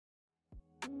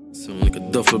Sound like a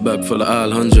duffel bag full of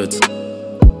all hundreds.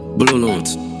 Blue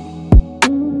notes.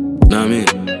 Know what I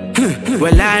mean?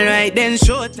 Well, alright then,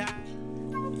 short time.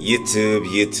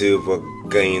 YouTube, what's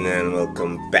going on?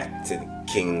 Welcome back to the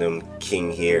Kingdom.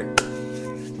 King here.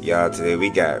 Y'all, today we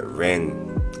got Ren,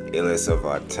 Illest of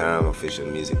our time, official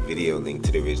music video. Link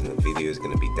to the original video is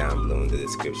going to be down below in the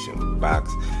description box.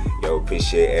 Yo,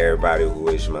 appreciate everybody who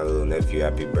wished my little nephew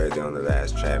happy birthday on the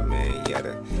last track, man. He had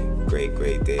a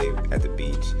great day at the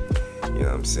beach. You know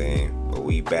what I'm saying? But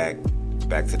we back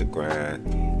to the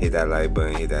grind. Hit that like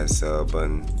button, hit that sub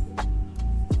button.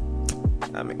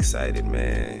 I'm excited,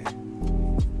 man.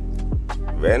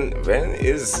 Ren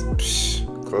is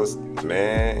close,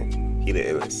 man. He the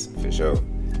illest, for sure.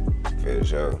 For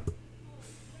sure.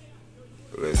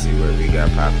 Let's see what we got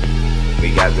popping.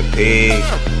 We got the pig.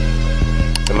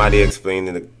 Somebody explained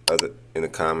in the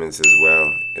comments as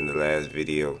well in the last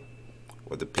video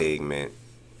what the pig meant.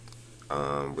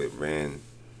 With Ren.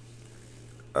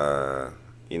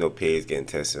 You know, pigs getting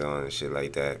tested on and shit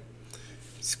like that.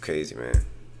 It's crazy, man.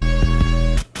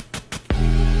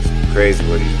 It's crazy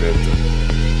what he's been through.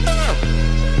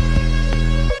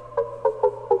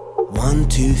 1,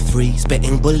 2, 3,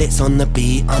 spitting bullets on the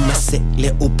beat. I'm a sick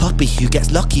little puppy who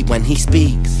gets lucky when he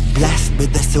speaks. Blessed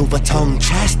with a silver tongue,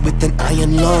 chest with an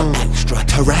iron lung.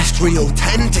 Extraterrestrial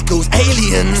tentacles,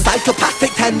 aliens.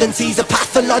 Psychopathic tendencies, a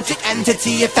pathologic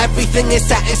entity. If everything is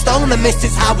set in stone, then this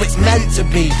is how it's meant to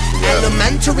be.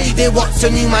 Elementary, dear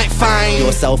Watson, you might find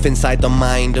yourself inside the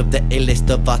mind of the illest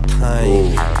of our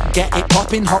time. Get it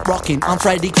popping, hot rocking. I'm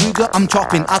Freddy Krueger, I'm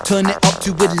chopping. I turn it up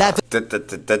to 11.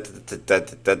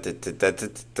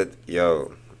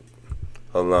 Yo,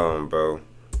 hold on, bro.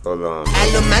 Hold on, bro.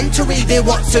 Elementary, dear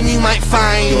Watson, you might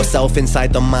find yourself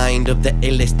inside the mind of the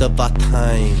illest of our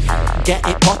time. Get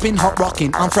it popping, hot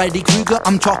rocking. I'm Freddy Krueger,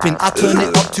 I'm chopping. I turn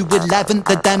it up to 11,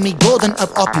 the demigorgon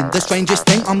of upping. The strangest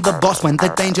thing, I'm the boss. When the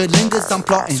danger lingers, I'm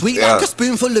plotting. Sweet like a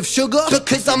spoonful of sugar,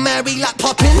 because I'm merry like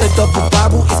popping. The double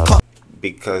barrel is caught.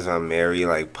 Because I'm merry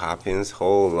like Poppins.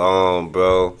 Hold on,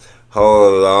 bro.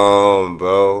 Hold on,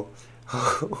 bro.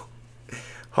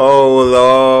 Hold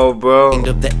on, bro.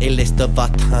 Of the illest of our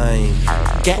time.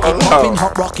 Get it popping,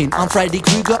 hot rocking. I'm Freddy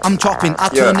Krueger, I'm chopping. I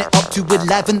turn it up to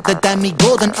 11, the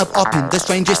demigorgon of upping. The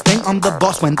strangest thing, I'm the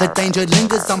boss. When the danger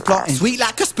lingers, I'm plotting. Sweet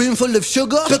like a spoonful of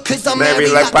sugar, because I'm merry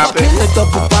like popping. The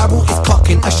double barrel is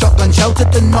cocking, a shotgun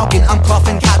sheltered the noggin. I'm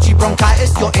coughing, catchy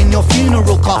bronchitis, you're in your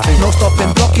funeral coffin. No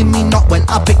stopping, blocking me not. When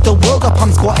I pick the world up,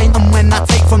 I'm squatting. And when I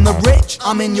take from the rich,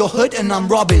 I'm in your hood and I'm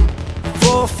robbing.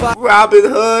 4, 5. Robin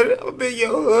Hood, I'm in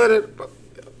your hood.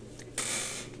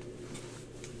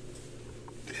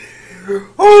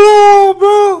 Hold on,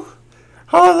 bro.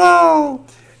 Hold on.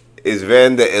 Is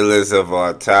Ren the illest of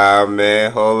our time,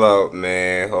 man? Hold up,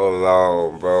 man. Hold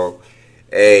on, bro.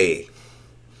 Hey,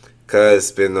 cuz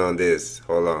spin on this.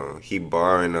 Hold on. He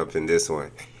barring up in this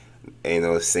one. Ain't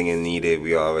no singing needed.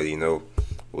 We already know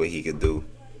what he could do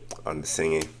on the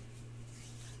singing.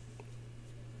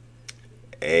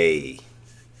 Hey.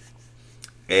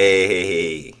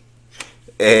 Hey,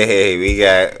 we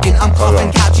got. I'm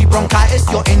coughing, catchy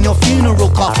bronchitis, you're in your funeral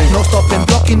coffin. No stopping,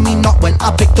 blocking me not. When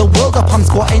I pick the world up, I'm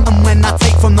squatting. And when I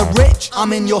take from the rich,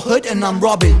 I'm in your hood and I'm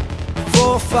robbing.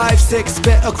 4, 5, 6,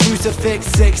 spit a crucifix.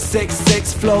 6, 6,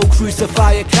 6, flow,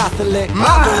 crucify a Catholic.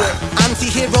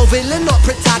 Anti-hero, villain, not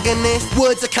protagonist.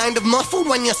 Words are kind of muffled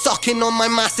when you're sucking on my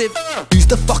massive. Who's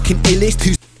the fucking illest?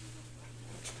 Who's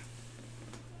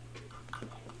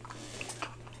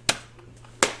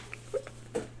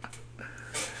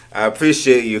I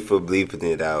appreciate you for bleeping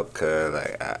it out, cuz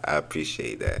like I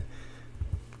appreciate that.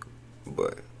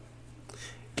 But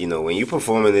you know, when you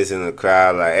performing this in the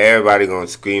crowd, like everybody gonna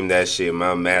scream that shit,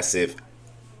 my massive.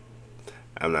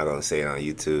 I'm not gonna say it on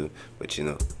YouTube, but you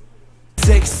know.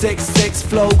 6, 6, 6,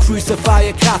 flow, crucify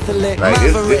a Catholic. Like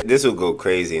this will go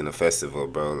crazy in the festival,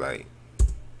 bro. Like.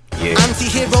 Yeah.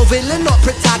 Anti-hero, villain, not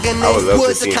protagonist.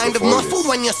 Words are kind of muffled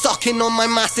when you're sucking on my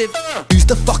massive. Who's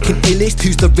the fucking illest?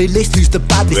 Who's the realest? Who's the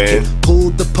baddest kid? Call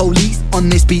the police on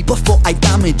this beat before I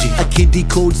damage it. A kiddie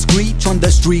called Screech on the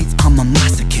streets. I'm a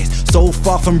masochist, so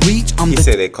far from reach. He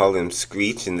said they call him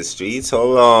Screech in the streets.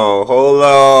 Hold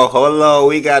on.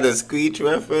 We got a Screech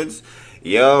reference.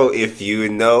 Yo, if you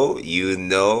know, you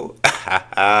know.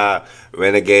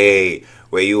 Renegade.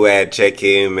 Where you at? Check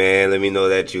in, man. Let me know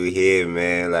that you here,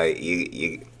 man. Like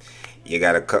you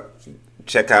gotta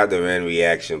check out the Ren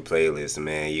reaction playlist,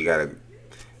 man. You gotta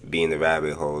be in the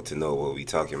rabbit hole to know what we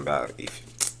talking about.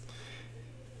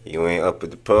 You ain't up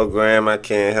with the program, I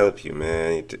can't help you,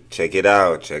 man. Check it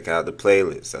out. Check out the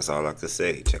playlist. That's all I can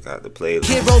say. Check out the playlist.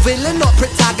 Hero, villain, not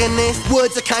protagonist.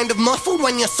 Words are kind of muffled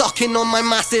when you're sucking on my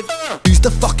massive. Who's the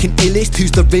fucking illest?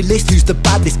 Who's the realest? Who's the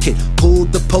baddest kid?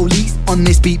 Called the police on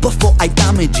this beat before I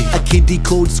damage it. A kiddie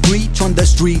called Screech on the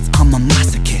streets. I'm a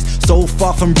masochist. So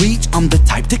far from reach, I'm the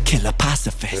type to kill a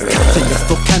pacifist. Catalyst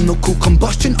for chemical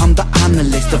combustion, I'm the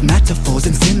analyst of metaphors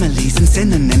and similes and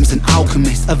synonyms and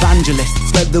alchemist, evangelist.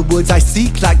 Spread the words I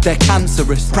seek like they're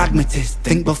cancerous. Pragmatist,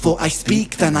 think before I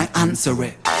speak, then I answer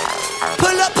it.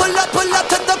 Pull up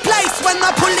to the place. When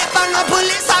I pull it, bang, I pull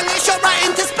it, sang it, shot right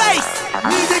into space.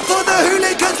 Music for the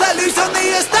hooligans let loose on the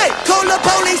estate. Call the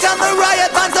police and the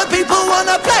riot bands, the people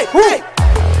wanna play. Hey!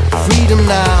 Freedom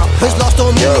now has lost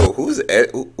all meaning. Yo,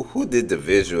 who did the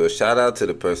visuals? Shout out to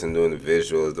the person doing the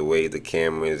visuals. The way the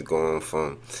camera is going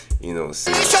from, you know,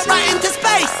 shot right into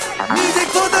space. Music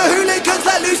for the hooligans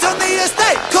let loose on the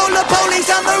estate. Call the police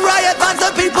and the riot bands,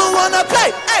 the people wanna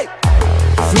play. Hey!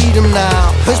 Freedom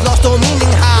now has lost all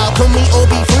meaning. How can we all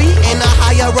be free in a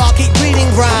hierarchic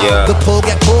breeding ground? Yeah. The poor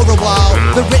get poor a while,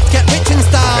 the rich get rich in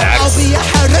style. I'll be a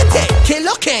heretic,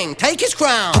 killer king, take his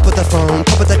crown. Top of the throne,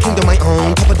 top of the kingdom my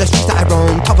own, top of the streets that I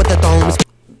roam, top of the domes.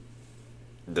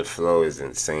 The flow is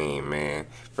insane, man.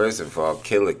 First of all,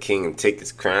 Killer King and take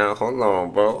his crown. Hold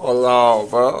on, bro. Hold on,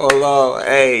 bro. Hold on.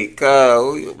 Hey,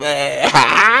 go, man.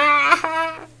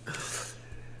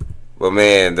 But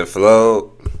man, the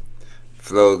flow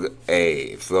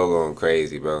going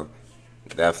crazy, bro.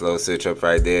 That flow switch up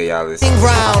right there, y'all listen.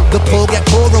 The poor get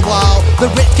poor a while,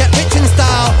 the rich get rich in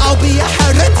style. I'll be a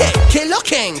heretic, killer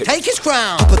king, take his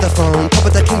crown. Top of the throne, top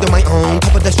of the kingdom my own,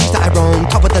 top of the streets that I roam,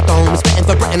 top of the dome, spitting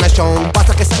for Britain I shown, bust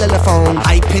like a cellular phone.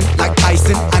 I pin like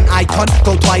Tyson, an icon,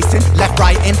 go twice in, left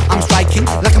right in, I'm striking,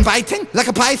 like I'm biting, like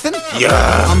a python. Yeah.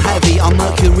 I'm heavy, I'm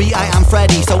Mercury, I am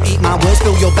Freddy, so eat my words,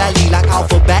 fill your belly like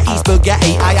alphabet,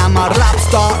 spaghetti. I am a rap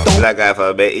star. Like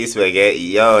alphabet,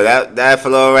 spaghetti. Yo, that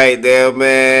flow right there,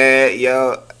 man.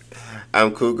 Yo,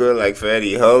 I'm cougar like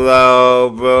Freddy. Hold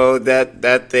on, bro.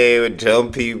 That thing was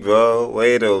jumpy, bro.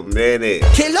 Wait a minute.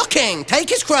 Killer King, take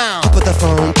his crown. Top of the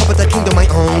throne, top of the kingdom my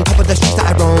own, top of the streets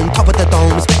that I roam, top of the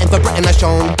dome, spitting for Britain I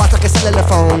shown, bust like a cellular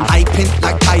phone. I pin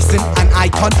like Tyson, an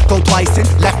icon, go twice in,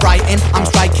 left right in, I'm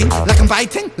striking, like I'm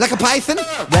biting, like a python.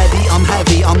 Ready, I'm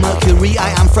heavy, I'm Mercury,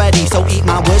 I am Freddy, so eat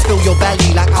my words, fill your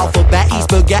belly like alphabet,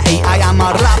 spaghetti. I am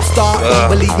a rap star. Don't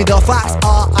believe me, the facts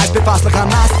are I spit fast like a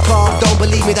NASCAR. Don't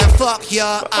believe me, then fuck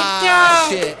ya.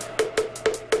 Shit.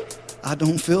 I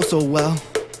don't feel so well.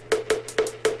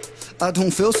 I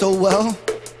don't feel so well.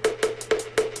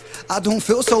 I don't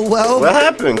feel so well. What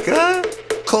happened, cuz?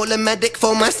 Call a medic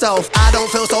for myself. I don't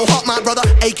feel so hot, my brother.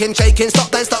 Aching, shaking, stop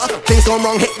then stutter. Things gone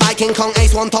wrong, hit by King Kong,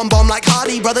 Ace, Wonton bomb like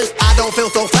Hardy Brothers. I don't feel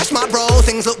so fresh, my bro.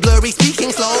 Things look blurry,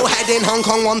 speaking slow. Head in Hong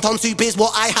Kong, wonton soup is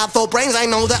what I have for brains. I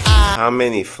know that How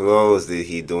many flows did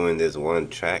he do in this one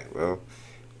track, bro?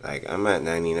 Like, I'm at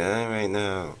 99 right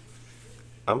now.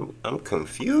 I'm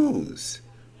confused.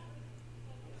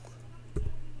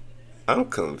 I'm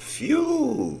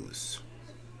confused.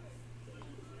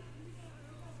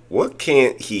 What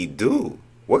can't he do?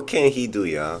 What can he do,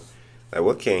 y'all? Like,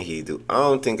 what can he do? I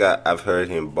don't think I've heard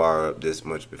him bar up this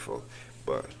much before.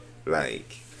 But,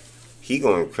 like, he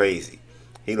going crazy.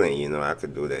 He letting you know I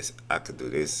could do this. I could do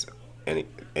this.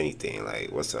 Anything.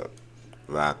 Like, what's up?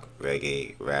 Rock,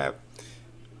 reggae, rap.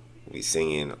 We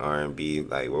singing R&B.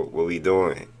 Like, what we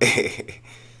doing?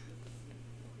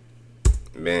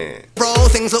 Man. Bro,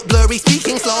 things look blurry,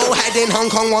 speaking slow. Head in Hong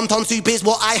Kong, wonton soup is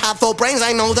what I have for brains.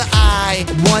 I know that I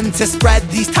want to spread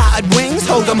these tattered wings,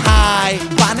 hold them high.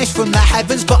 Vanish from the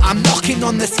heavens, but I'm knocking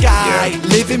on the sky.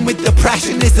 Living with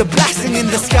depression is a blessing in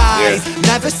disguise.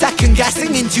 Never second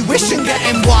guessing, intuition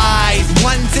getting wise.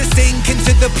 Want to sink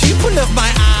into the pupil of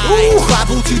my eye.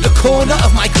 Travel to the corner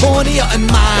of my cornea and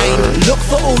mind. Look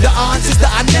for all the answers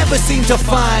that I never seem to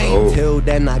find. Till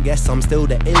then, I guess I'm still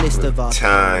the illest of us.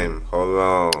 Time. Hold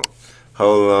on.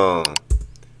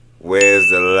 Where's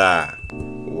the lie?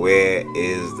 Where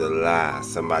is the lie?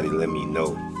 Somebody let me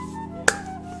know.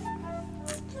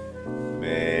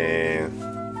 Man.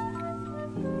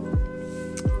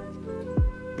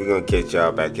 We're gonna catch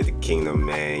y'all back at the kingdom,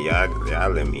 man.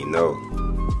 Y'all let me know.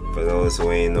 For those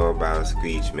who ain't know about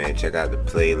Screech, man, check out the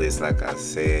playlist like I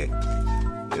said.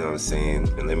 You know what I'm saying?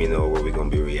 And let me know what we're gonna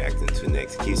be reacting to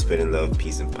next. Keep spreading love,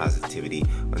 peace, and positivity.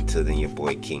 Until then, your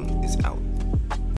boy King is out.